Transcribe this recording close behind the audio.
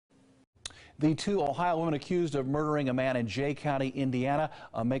The two Ohio women accused of murdering a man in Jay County, Indiana,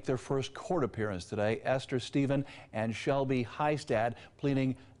 make their first court appearance today. Esther Stephen and Shelby Heistad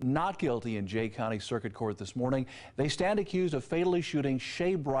pleading not guilty in Jay County Circuit Court this morning. They stand accused of fatally shooting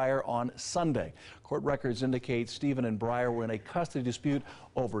Shay Breyer on Sunday. Court records indicate Stephen and Breyer were in a custody dispute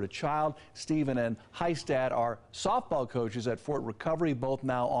over a child. Stephen and Heistad are softball coaches at Fort Recovery, both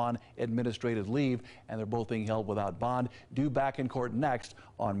now on administrative leave, and they're both being held without bond, due back in court next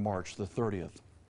on March the 30th.